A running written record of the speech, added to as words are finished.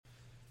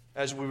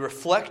as we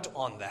reflect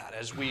on that,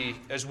 as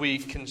we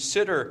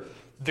consider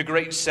the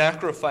great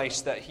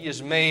sacrifice that He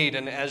has made,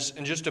 and as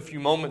in just a few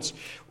moments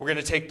we're going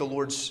to take the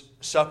Lord's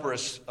Supper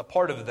as a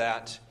part of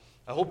that,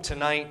 I hope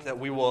tonight that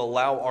we will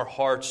allow our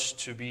hearts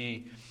to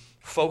be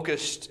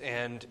focused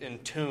and in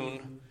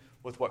tune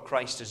with what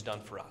Christ has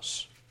done for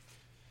us.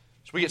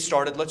 As we get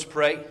started, let's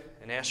pray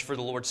and ask for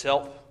the Lord's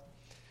help,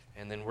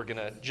 and then we're going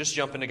to just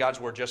jump into God's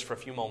Word just for a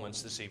few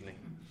moments this evening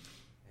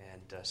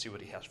and see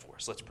what He has for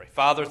us. Let's pray.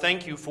 Father,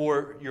 thank You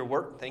for Your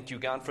Word. Thank You,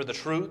 God, for the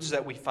truths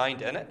that we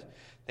find in it.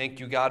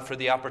 Thank You, God, for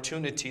the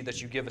opportunity that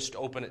You give us to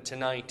open it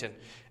tonight. And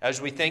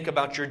as we think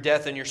about Your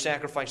death and Your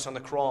sacrifice on the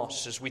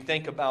cross, as we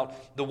think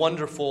about the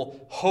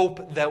wonderful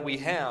hope that we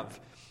have,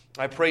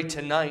 I pray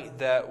tonight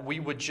that we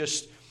would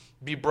just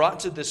be brought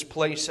to this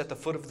place at the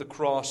foot of the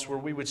cross where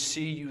we would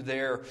see You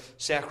there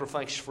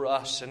sacrificed for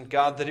us. And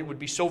God, that it would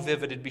be so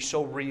vivid, it'd be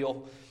so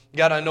real.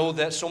 God, I know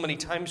that so many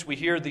times we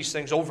hear these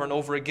things over and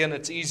over again.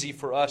 It's easy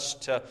for us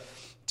to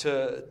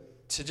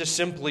just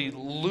simply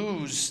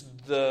lose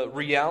the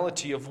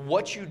reality of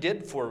what You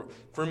did for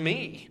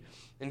me.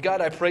 And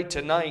God, I pray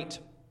tonight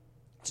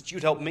that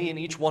You'd help me and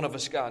each one of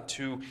us, God,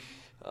 to,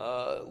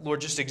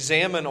 Lord, just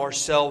examine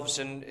ourselves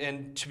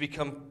and to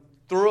become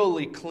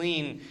thoroughly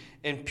clean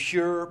and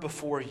pure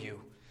before You.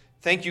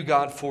 Thank You,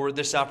 God, for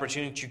this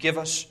opportunity You give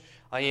us.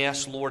 I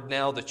ask, Lord,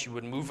 now that You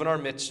would move in our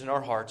midst, in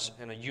our hearts,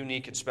 in a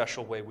unique and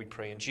special way, we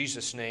pray. In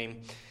Jesus'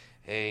 name,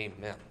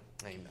 amen.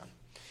 Amen.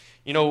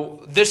 You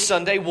know, this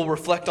Sunday we'll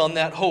reflect on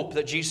that hope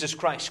that Jesus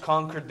Christ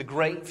conquered the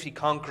grave. He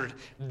conquered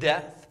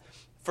death.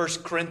 1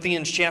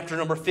 Corinthians chapter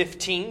number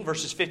 15,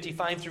 verses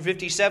 55 through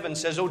 57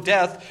 says, O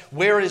death,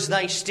 where is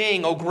thy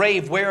sting? O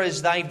grave, where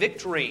is thy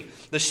victory?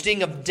 The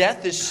sting of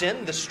death is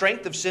sin, the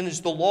strength of sin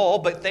is the law,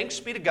 but thanks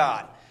be to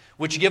God,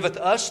 which giveth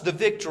us the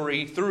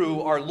victory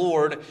through our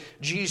Lord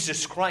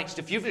Jesus Christ.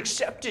 If you've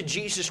accepted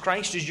Jesus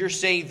Christ as your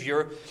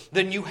Savior,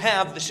 then you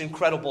have this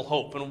incredible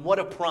hope. And what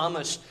a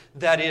promise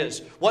that is.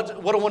 What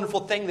a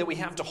wonderful thing that we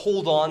have to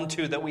hold on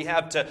to, that we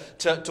have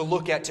to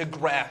look at, to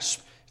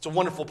grasp. It's a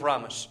wonderful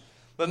promise.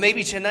 But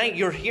maybe tonight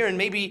you're here, and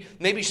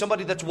maybe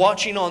somebody that's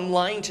watching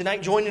online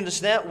tonight joining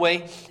us that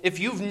way. If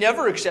you've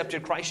never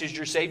accepted Christ as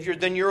your Savior,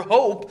 then your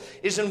hope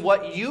is in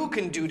what you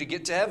can do to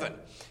get to heaven.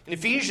 In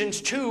Ephesians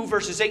 2,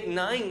 verses 8 and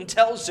 9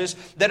 tells us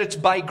that it's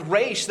by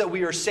grace that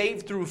we are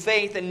saved through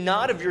faith and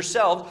not of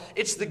yourselves.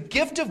 It's the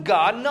gift of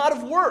God, not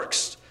of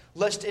works,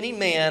 lest any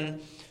man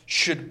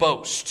should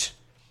boast.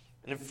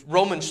 And in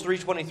Romans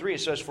 3:23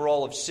 it says, for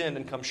all have sinned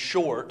and come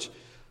short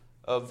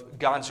of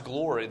God's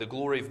glory, the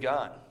glory of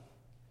God.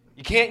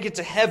 You can't get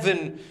to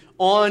heaven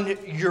on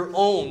your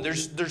own.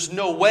 There's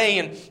no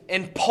way.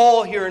 And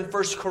Paul here in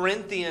 1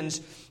 Corinthians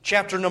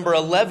chapter number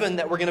 11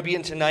 that we're going to be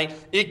in tonight,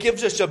 it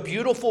gives us a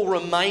beautiful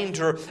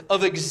reminder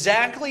of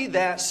exactly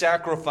that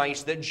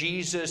sacrifice that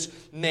Jesus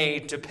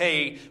made to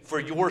pay for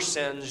your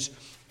sins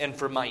and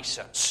for my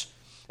sins.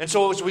 And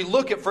so as we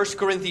look at 1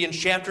 Corinthians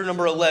chapter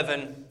number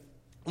 11,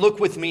 look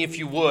with me if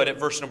you would at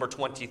verse number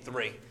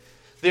 23.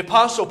 The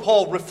Apostle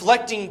Paul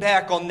reflecting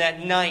back on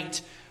that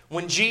night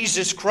when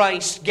Jesus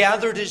Christ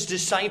gathered His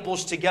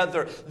disciples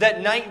together,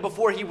 that night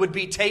before He would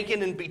be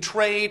taken and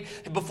betrayed,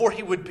 before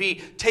He would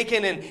be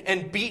taken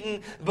and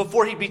beaten,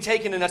 before He'd be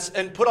taken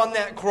and put on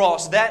that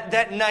cross,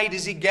 that night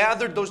as He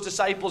gathered those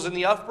disciples in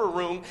the upper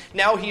room,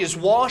 now He has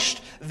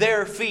washed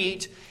their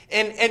feet.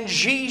 And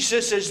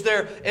Jesus, as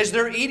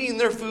they're eating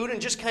their food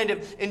and just kind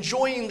of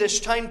enjoying this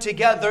time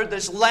together,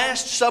 this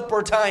Last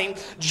Supper time,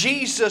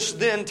 Jesus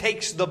then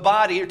takes the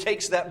body, or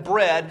takes that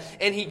bread,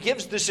 and He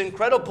gives this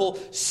incredible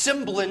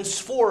semblance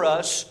for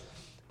us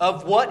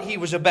of what He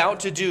was about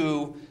to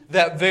do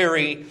that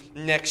very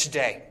next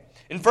day.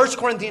 In 1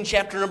 Corinthians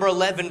chapter number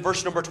 11,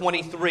 verse number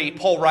 23,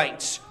 Paul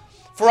writes,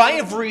 for I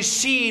have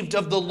received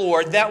of the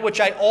Lord that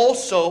which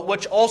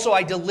also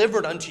I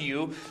delivered unto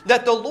you,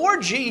 that the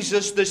Lord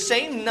Jesus, the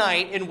same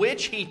night in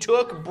which He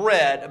took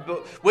bread,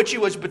 which He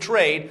was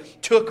betrayed,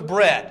 took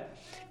bread.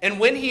 And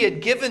when He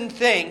had given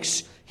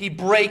thanks, He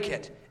brake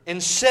it,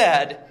 and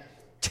said,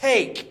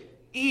 take,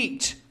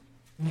 eat.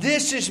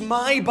 This is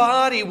my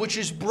body, which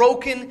is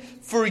broken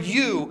for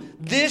you.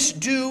 This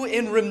do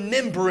in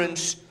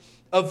remembrance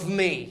of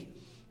me.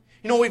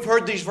 You know, we've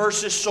heard these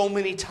verses so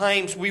many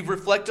times. We've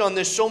reflected on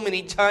this so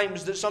many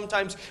times that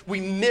sometimes we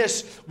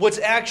miss what's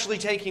actually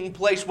taking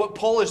place, what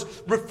Paul is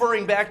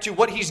referring back to,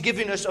 what he's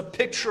giving us a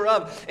picture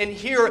of. And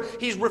here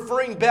he's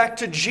referring back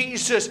to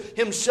Jesus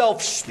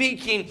Himself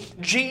speaking.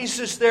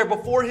 Jesus there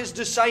before His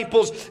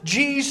disciples.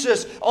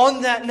 Jesus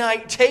on that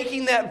night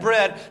taking that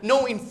bread,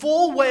 knowing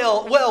full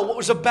well what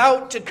was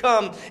about to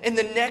come in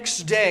the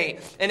next day.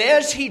 And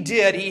as He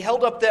did, He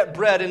held up that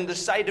bread in the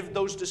sight of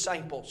those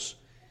disciples.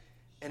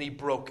 And He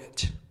broke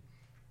it. And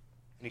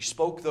He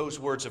spoke those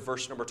words of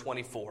verse number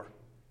 24.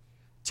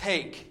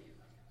 Take,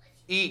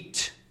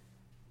 eat.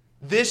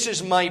 This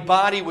is my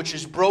body which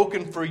is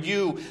broken for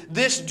you.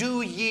 This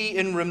do ye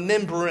in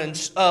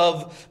remembrance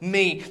of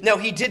me. Now,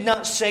 he did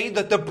not say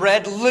that the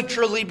bread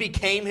literally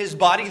became his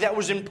body. That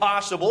was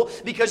impossible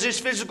because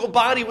his physical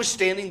body was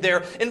standing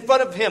there in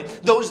front of him.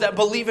 Those that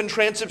believe in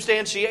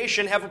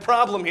transubstantiation have a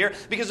problem here,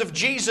 because if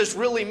Jesus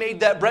really made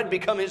that bread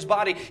become his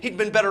body, he'd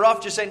been better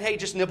off just saying, hey,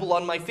 just nibble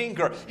on my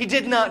finger. He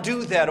did not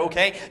do that,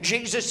 okay?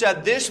 Jesus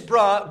said, this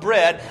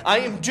bread I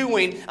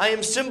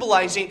am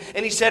symbolizing,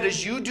 and he said,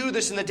 as you do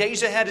this in the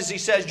days ahead, as he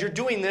says, you're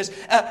doing this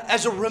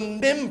as a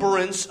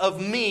remembrance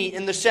of me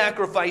in the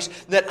sacrifice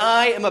that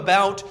I am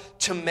about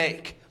to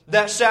make.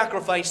 That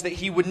sacrifice that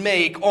he would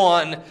make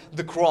on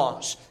the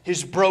cross.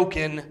 His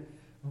broken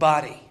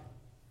body.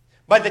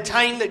 By the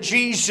time that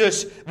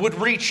Jesus would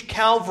reach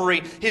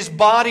Calvary, his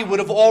body would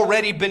have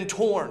already been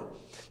torn.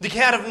 The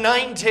cat of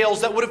nine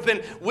tails that would have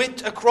been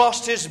whipped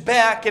across his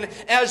back, and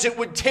as it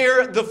would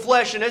tear the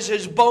flesh, and as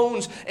his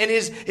bones and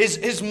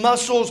his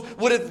muscles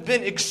would have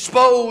been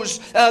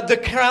exposed, the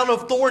crown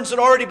of thorns had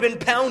already been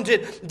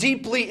pounded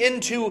deeply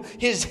into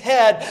his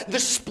head.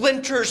 The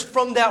splinters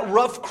from that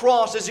rough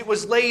cross, as it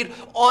was laid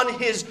on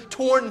his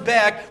torn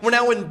back, were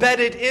now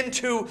embedded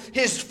into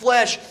his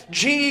flesh.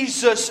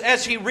 Jesus,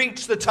 as he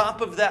reached the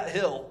top of that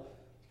hill,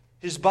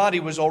 his body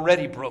was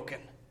already broken.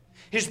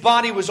 His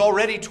body was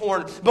already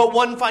torn, but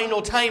one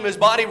final time his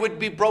body would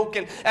be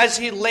broken as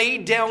he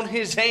laid down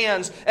his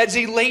hands, as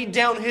he laid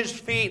down his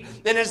feet,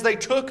 and as they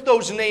took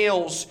those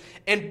nails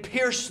and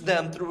pierced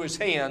them through his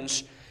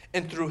hands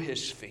and through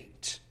his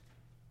feet.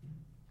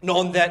 And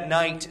on that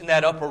night in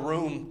that upper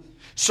room,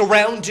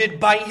 surrounded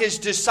by his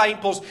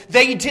disciples,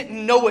 they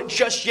didn't know it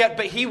just yet,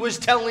 but he was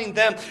telling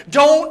them,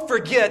 don't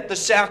forget the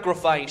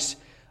sacrifice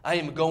I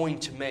am going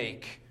to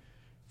make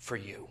for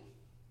you.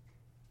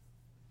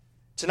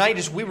 Tonight,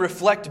 as we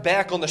reflect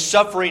back on the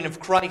suffering of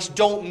Christ,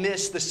 don't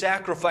miss the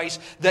sacrifice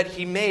that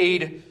he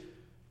made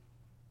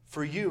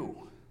for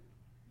you.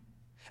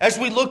 As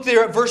we look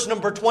there at verse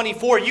number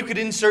 24, you could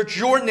insert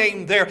your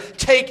name there.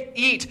 Take,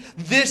 eat.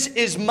 This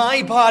is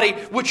my body,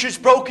 which is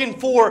broken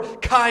for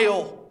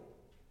Kyle.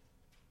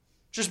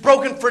 Which is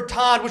broken for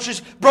Todd. Which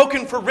is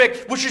broken for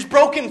Rick. Which is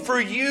broken for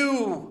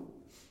you.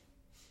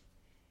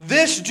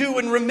 This do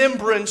in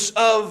remembrance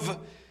of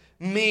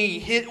me.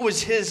 It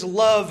was his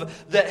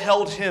love that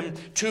held him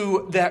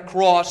to that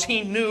cross.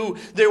 He knew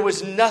there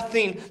was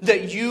nothing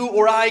that you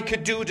or I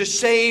could do to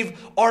save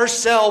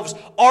ourselves.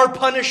 Our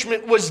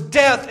punishment was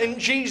death, and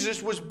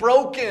Jesus was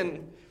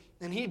broken,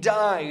 and he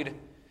died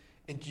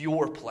in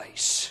your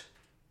place.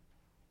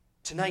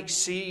 Tonight,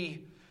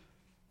 see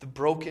the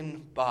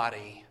broken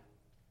body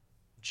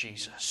of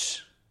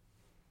Jesus.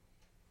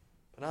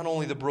 But not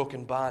only the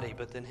broken body,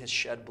 but then his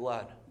shed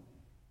blood.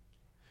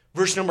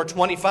 Verse number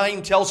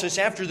 25 tells us,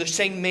 after the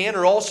same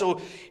manner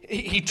also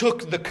he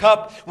took the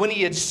cup when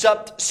he had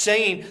supped,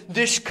 saying,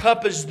 this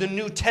cup is the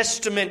New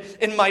Testament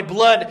in my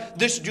blood.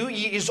 This do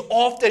ye as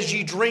oft as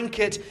ye drink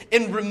it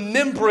in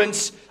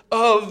remembrance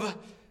of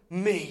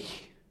me.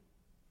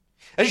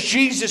 As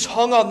Jesus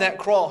hung on that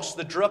cross,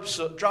 the drops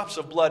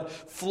of blood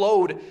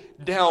flowed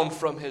down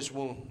from his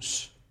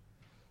wounds.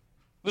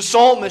 The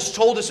psalmist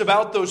told us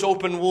about those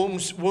open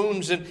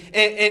wounds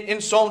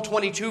in Psalm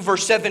 22,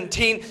 verse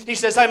 17. He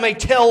says, I may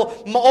tell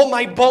all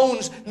my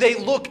bones, they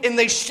look and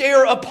they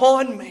stare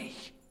upon me.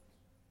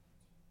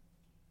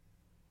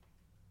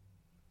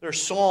 There are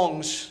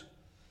songs,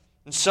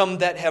 and some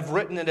that have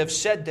written and have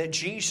said that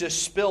Jesus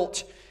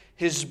spilt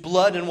his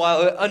blood. And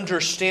while I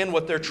understand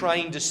what they're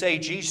trying to say,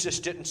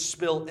 Jesus didn't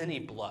spill any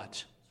blood.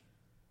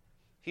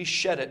 He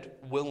shed it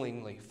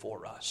willingly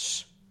for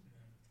us.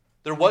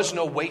 There was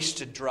no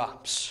wasted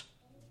drops.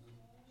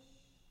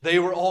 They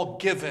were all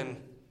given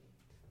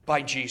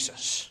by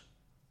Jesus.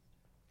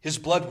 His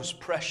blood was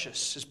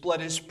precious. His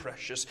blood is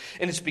precious.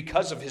 And it's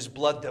because of his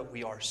blood that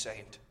we are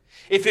saved.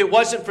 If it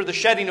wasn't for the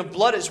shedding of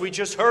blood, as we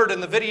just heard in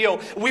the video,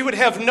 we would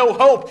have no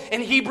hope.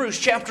 In Hebrews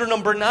chapter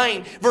number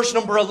 9, verse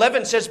number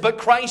 11 says, but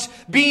Christ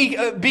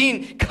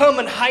being come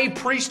and high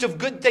priest of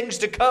good things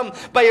to come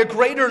by a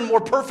greater and more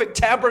perfect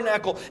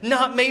tabernacle,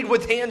 not made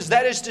with hands,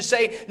 that is to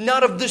say,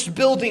 not of this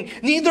building,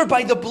 neither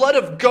by the blood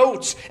of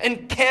goats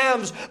and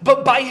calves,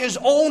 but by his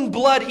own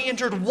blood he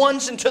entered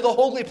once into the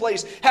holy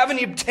place,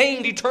 having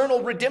obtained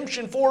eternal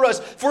redemption for us.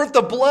 For if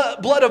the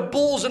blood of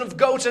bulls and of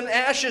goats and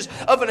ashes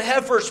of an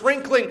heifer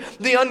sprinkling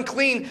the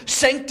unclean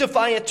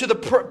sanctifieth to the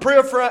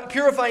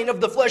purifying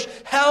of the flesh,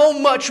 how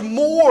much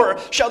more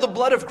shall the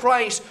blood of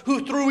Christ,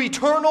 who through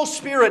eternal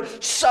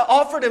Spirit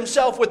offered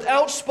himself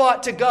without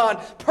spot to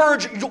God,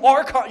 purge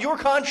your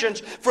conscience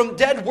from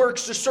dead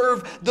works to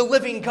serve the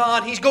living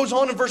God. He goes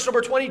on in verse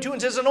number 22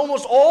 and says, and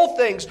almost all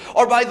things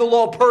are by the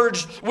law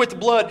purged with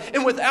blood,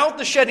 and without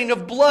the shedding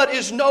of blood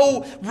is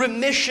no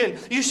remission.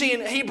 You see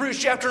in Hebrews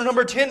chapter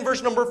number 10,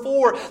 verse number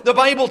 4, the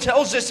Bible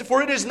tells us,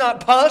 for it is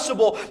not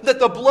possible that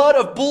the blood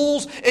of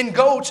bulls and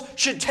goats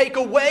should take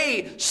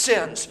away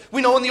sins.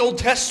 We know in the Old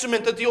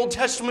Testament that the Old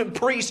Testament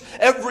priest,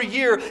 every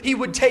year,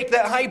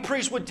 that high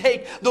priest would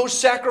take those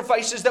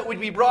sacrifices that would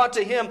be brought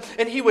to him,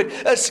 and he would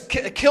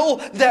kill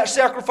that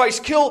sacrifice,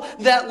 kill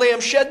that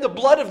lamb, shed the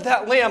blood of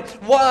that lamb.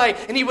 Why?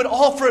 And he would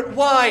offer it.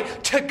 Why?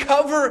 To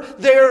cover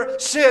their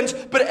sins.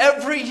 But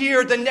every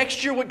year, the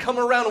next year would come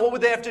around, and what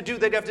would they have to do?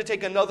 They'd have to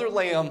take another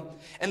lamb,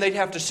 and they'd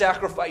have to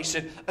sacrifice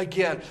it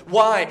again.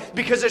 Why?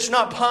 Because it's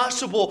not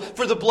possible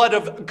for the blood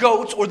of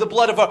goats or the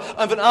blood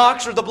of an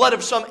ox or the blood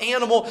of some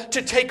animal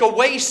to take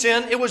away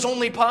sin. It was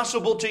only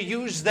possible to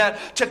use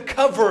that to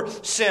cover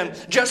sin.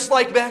 Just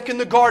like back in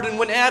the garden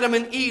when Adam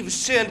and Eve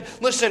sinned.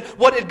 Listen,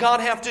 what did God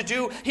have to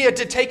do? He had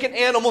to take an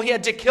animal, he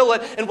had to kill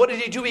it, and what did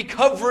he do? He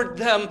covered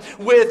them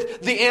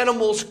with the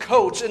animal's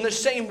coats. In the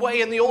same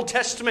way in the Old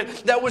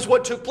Testament, that was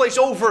what took place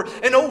over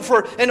and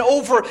over and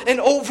over and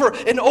over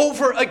and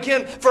over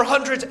again for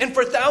hundreds and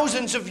for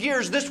thousands of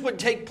years. This would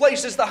take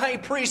place as the high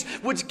priest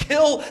would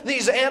kill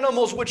these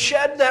animals, would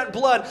shed that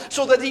blood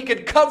so that he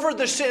could cover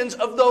the sins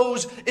of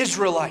those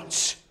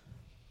Israelites.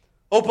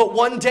 Oh, but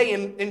one day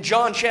in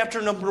John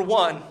chapter number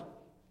 1,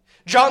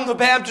 John the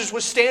Baptist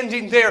was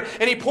standing there,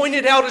 and he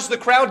pointed out as the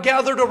crowd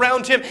gathered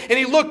around him, and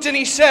he looked and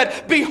he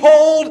said,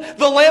 "Behold,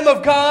 the Lamb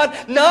of God,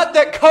 not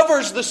that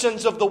covers the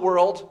sins of the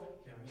world,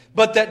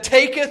 but that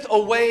taketh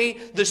away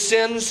the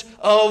sins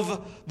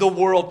of the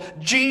world."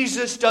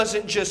 Jesus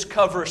doesn't just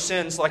cover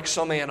sins like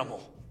some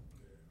animal.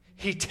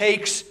 He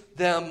takes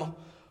them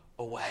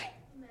away.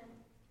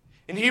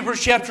 In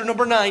Hebrews chapter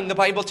number 9, the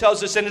Bible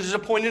tells us, "And it is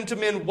appointed to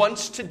men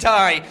once to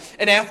die,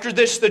 and after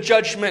this the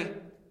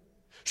judgment.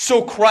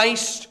 So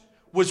Christ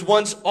was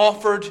once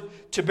offered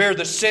to bear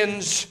the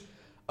sins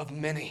of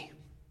many.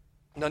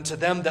 And unto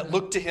them that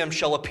look to him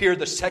shall appear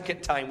the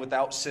second time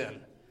without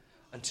sin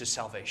unto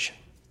salvation."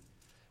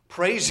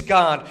 Praise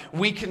God,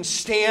 we can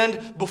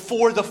stand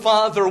before the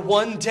Father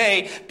one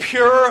day,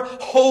 pure,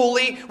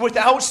 holy,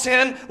 without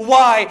sin.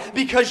 Why?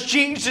 Because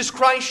Jesus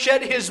Christ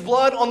shed His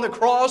blood on the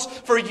cross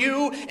for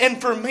you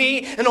and for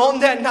me. And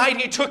on that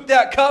night, He took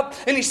that cup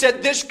and He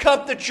said, "This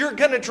cup that you're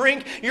going to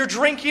drink, you're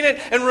drinking it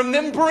in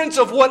remembrance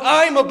of what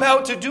I'm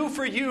about to do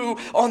for you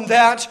on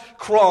that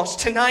cross."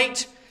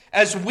 Tonight,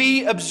 as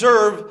we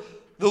observe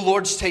the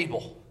Lord's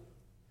table,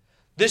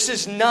 this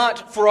is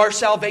not for our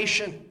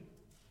salvation.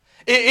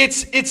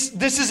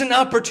 This is an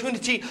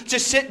opportunity to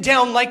sit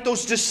down like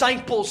those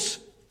disciples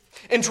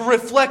and to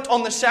reflect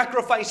on the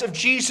sacrifice of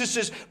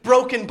Jesus'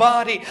 broken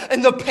body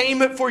and the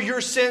payment for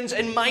your sins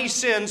and my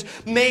sins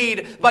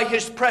made by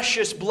His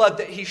precious blood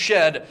that He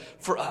shed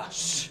for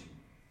us.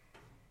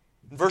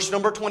 In verse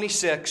number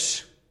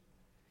 26,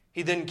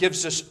 He then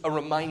gives us a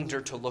reminder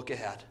to look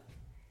ahead.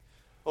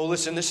 Oh,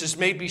 listen, this is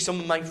maybe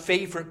some of my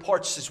favorite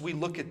parts as we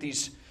look at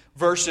these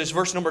verses.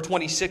 Verse number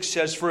 26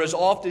 says, "For as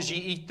oft as ye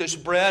eat this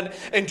bread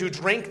and do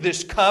drink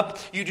this cup,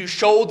 you do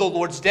show the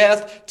Lord's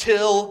death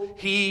till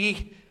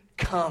He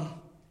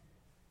come."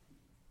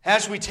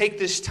 As we take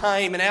this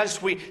time and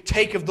as we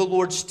take of the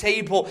Lord's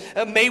table,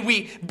 may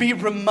we be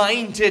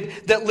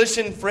reminded that,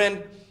 listen,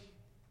 friend,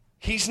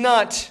 He's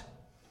not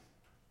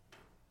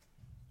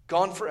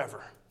gone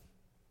forever.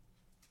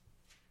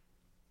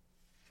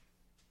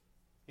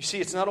 You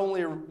see, it's not only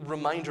a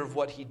reminder of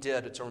what He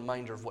did, it's a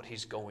reminder of what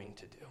He's going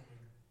to do.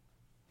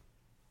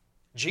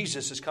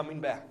 Jesus is coming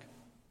back.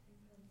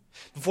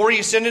 Before He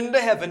ascended into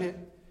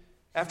heaven,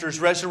 after His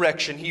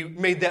resurrection, He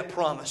made that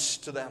promise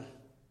to them.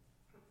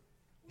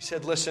 He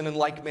said, listen, in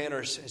like manner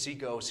as He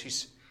goes,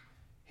 He's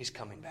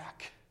coming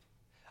back.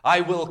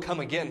 "I will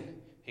come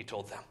again," He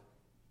told them,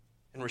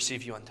 "and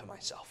receive you unto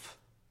myself."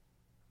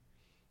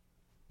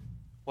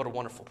 What a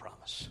wonderful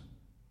promise.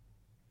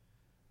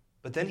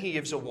 But then He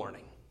gives a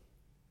warning.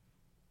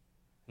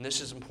 And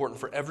this is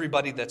important for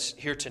everybody that's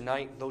here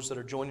tonight, those that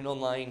are joining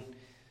online.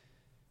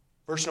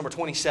 Verse number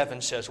 27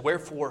 says,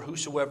 "Wherefore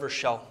whosoever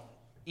shall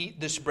eat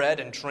this bread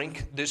and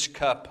drink this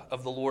cup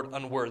of the Lord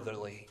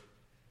unworthily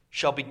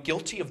shall be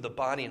guilty of the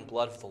body and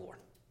blood of the Lord.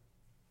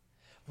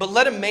 But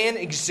let a man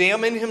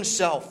examine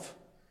himself,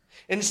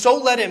 and so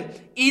let him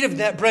eat of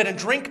that bread and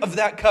drink of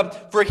that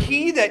cup. For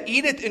he that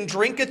eateth and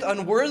drinketh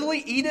unworthily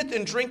eateth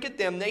and drinketh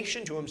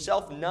damnation to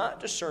himself,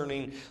 not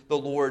discerning the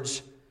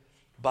Lord's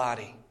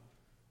body."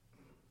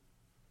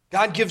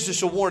 God gives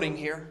us a warning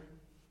here.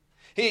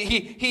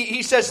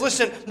 He says,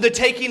 listen, the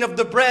taking of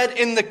the bread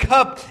and the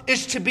cup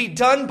is to be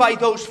done by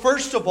those,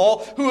 first of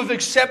all, who have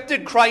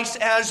accepted Christ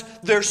as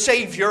their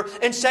Savior.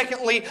 And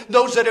secondly,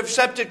 those that have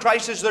accepted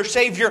Christ as their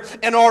Savior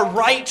and are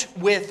right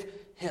with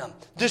Him.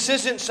 This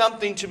isn't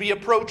something to be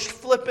approached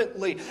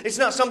flippantly. It's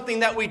not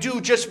something that we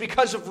do just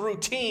because of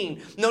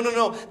routine.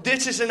 No.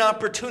 This is an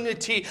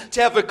opportunity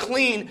to have a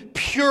clean,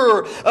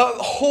 pure,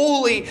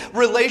 holy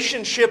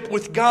relationship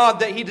with God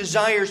that He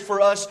desires for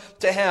us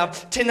to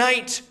have.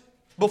 Tonight,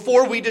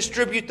 before we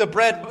distribute the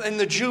bread and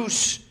the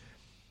juice,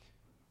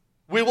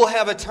 we will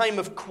have a time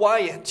of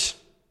quiet,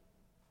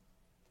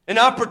 an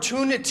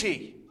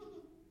opportunity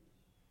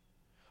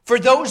For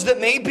those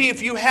that maybe,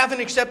 if you haven't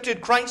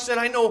accepted Christ, and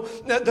I know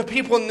that the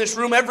people in this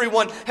room,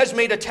 everyone has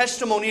made a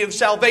testimony of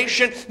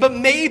salvation, but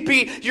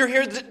maybe you're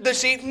here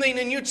this evening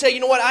and you'd say, you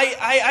know what,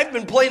 I've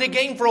been playing a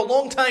game for a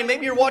long time.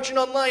 Maybe you're watching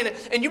online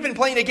and you've been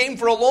playing a game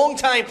for a long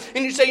time,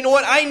 and you say, you know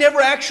what, I never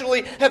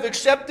actually have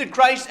accepted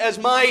Christ as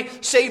my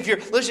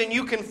Savior. Listen,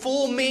 you can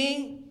fool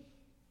me,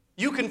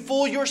 you can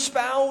fool your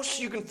spouse,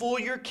 you can fool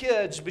your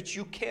kids, but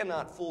you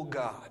cannot fool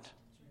God.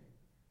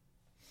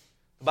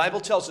 The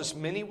Bible tells us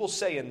many will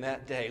say in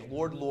that day,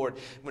 Lord, Lord,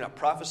 when I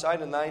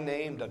prophesied in thy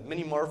name, done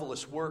many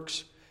marvelous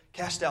works,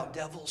 cast out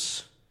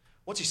devils.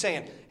 What's he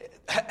saying?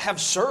 Have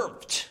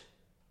served.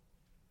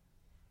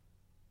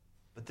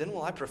 But then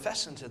will I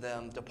profess unto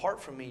them,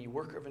 depart from me, you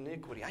worker of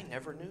iniquity. I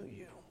never knew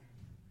you.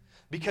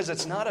 Because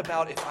it's not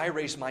about if I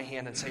raise my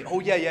hand and say,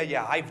 oh,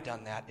 yeah, I've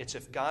done that. It's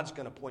if God's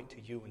going to point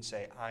to you and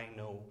say, I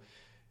know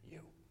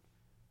you.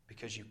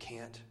 Because you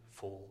can't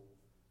fool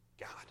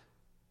God.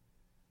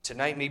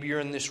 Tonight, maybe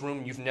you're in this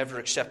room, you've never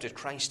accepted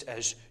Christ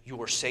as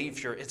your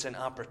Savior. It's an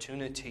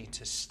opportunity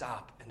to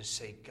stop and to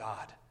say,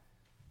 God,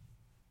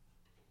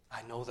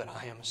 I know that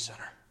I am a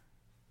sinner,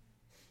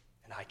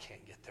 and I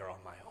can't get there on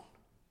my own.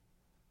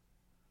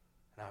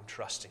 And I'm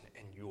trusting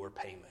in your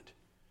payment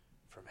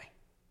for me.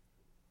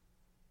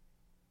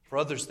 For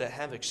others that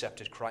have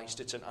accepted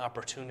Christ, it's an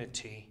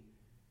opportunity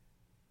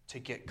to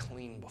get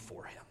clean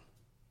before Him.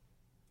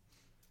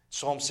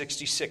 Psalm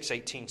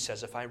 66:18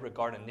 says, if I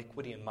regard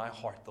iniquity in my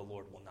heart, the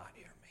Lord will not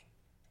hear me.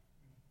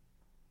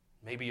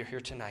 Maybe you're here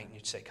tonight and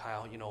you'd say,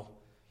 Kyle, you know,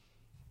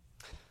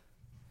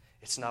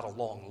 it's not a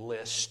long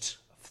list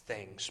of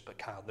things, but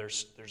Kyle,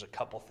 there's a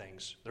couple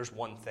things. There's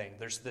one thing.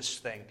 There's this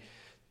thing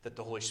that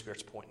the Holy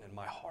Spirit's pointing in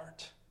my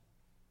heart,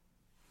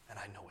 and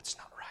I know it's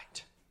not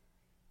right.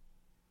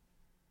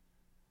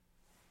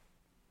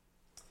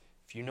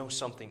 If you know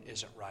something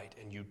isn't right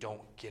and you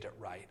don't get it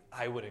right,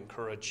 I would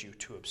encourage you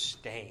to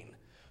abstain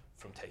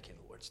from taking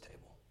the Lord's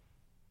table.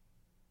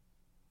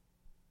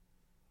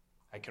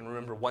 I can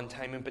remember one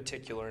time in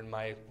particular in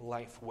my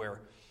life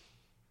where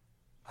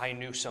I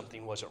knew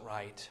something wasn't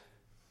right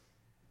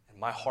and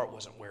my heart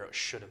wasn't where it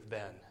should have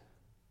been.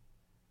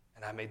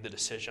 And I made the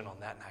decision on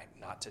that night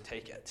not to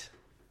take it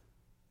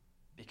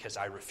because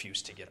I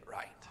refused to get it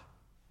right.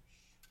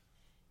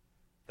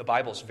 The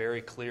Bible's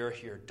very clear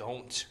here.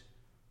 Don't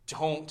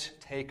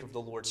take of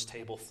the Lord's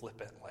table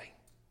flippantly.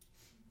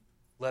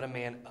 Let a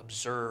man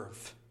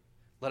observe.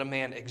 Let a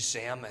man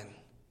examine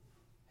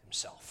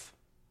himself.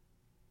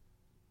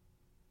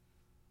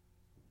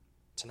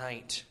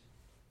 Tonight,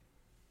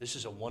 this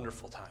is a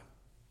wonderful time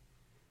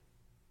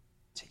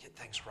to get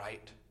things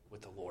right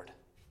with the Lord.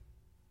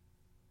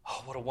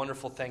 Oh, what a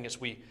wonderful thing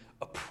as we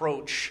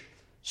approach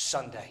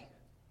Sunday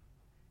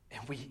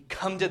and we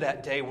come to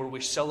that day where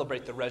we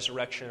celebrate the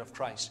resurrection of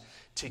Christ,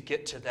 to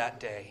get to that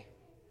day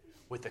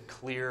with a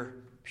clear,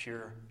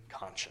 pure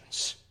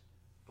conscience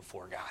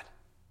before God.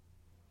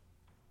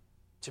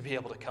 To be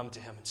able to come to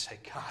Him and say,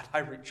 God, I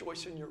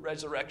rejoice in your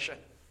resurrection.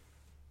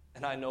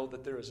 And I know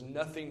that there is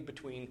nothing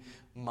between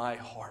my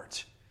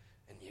heart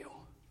and you.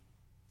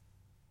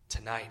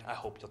 Tonight, I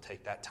hope you'll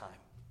take that time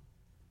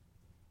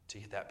to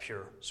get that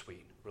pure,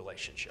 sweet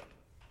relationship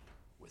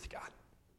with God.